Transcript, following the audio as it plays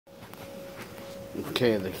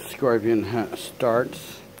Okay, the scorpion hunt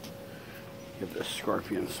starts. Get the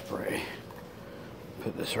scorpion spray.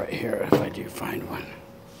 Put this right here if I do find one.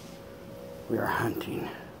 We are hunting.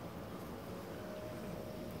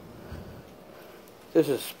 This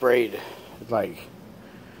is sprayed like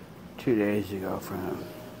 2 days ago from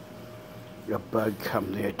a bug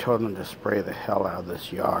company. I told them to spray the hell out of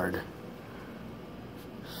this yard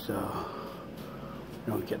so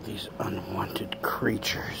we don't get these unwanted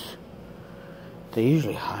creatures. They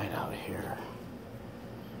usually hide out here.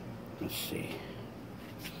 Let's see.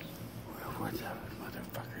 Where would those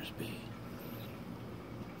motherfuckers be?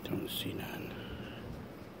 Don't see none.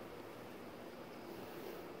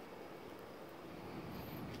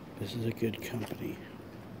 This is a good company.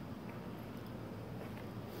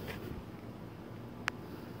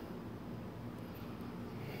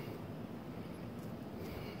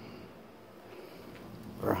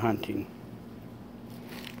 We're hunting.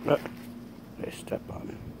 Oh, I step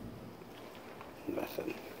on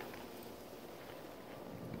nothing.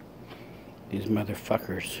 These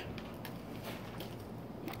motherfuckers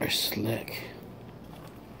are slick.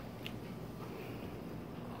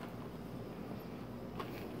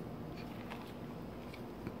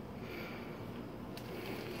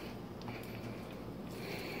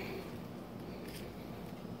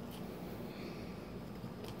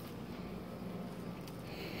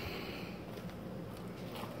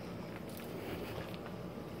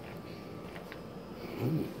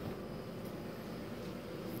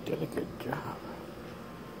 Did a good job.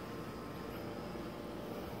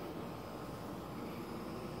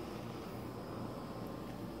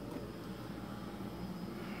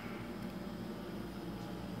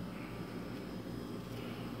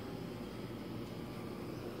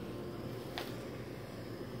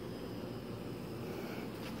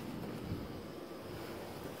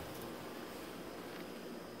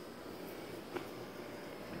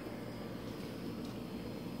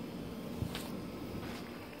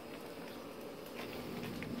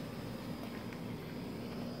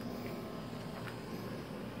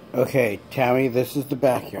 Okay, Tammy, this is the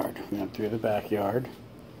backyard. We went through the backyard.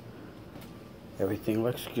 Everything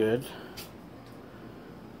looks good.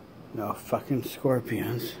 No fucking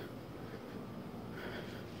scorpions.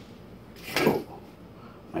 Oh,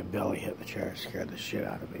 my belly hit the chair, scared the shit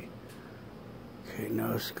out of me. Okay,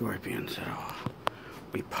 no scorpions at all.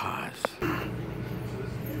 We pause.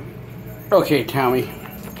 Okay, Tammy.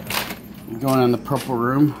 I'm going in the purple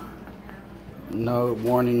room. No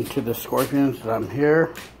warning to the scorpions that I'm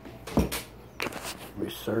here.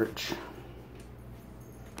 Research.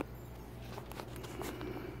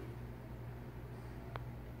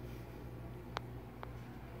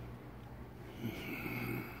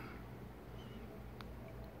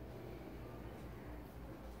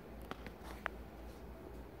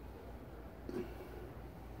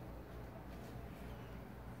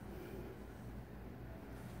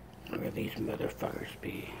 Where these motherfuckers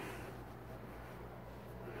be?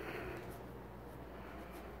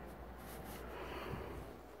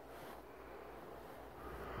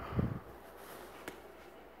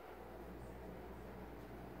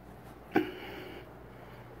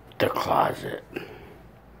 The closet.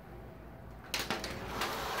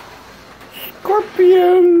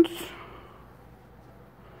 Scorpions!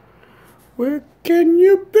 Where can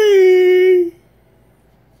you be?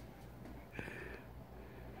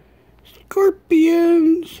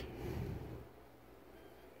 Scorpions!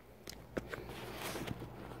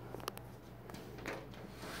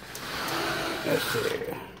 Let's see.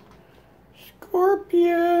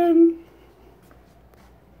 Scorpion!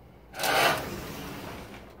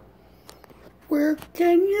 Where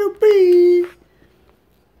can you be?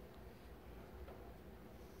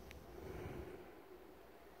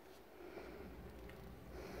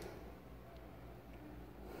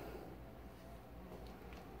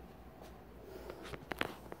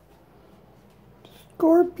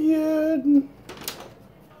 Scorpion!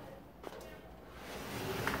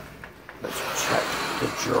 Let's check the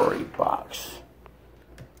jewelry box.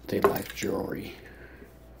 They like jewelry.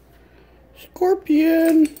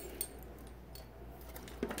 Scorpion!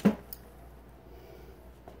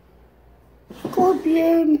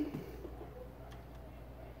 Scorpion!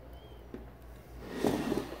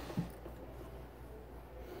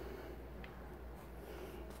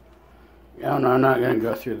 No, I'm not going to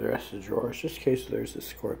go through the rest of the drawers, just in case there's a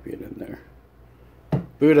scorpion in there.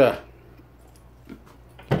 Buddha,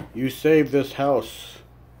 you saved this house.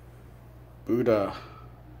 Buddha,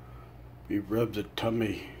 we rubbed the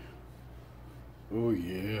tummy. Oh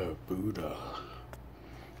yeah, Buddha.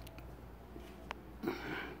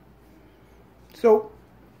 So,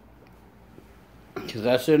 because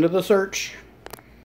that's the end of the search.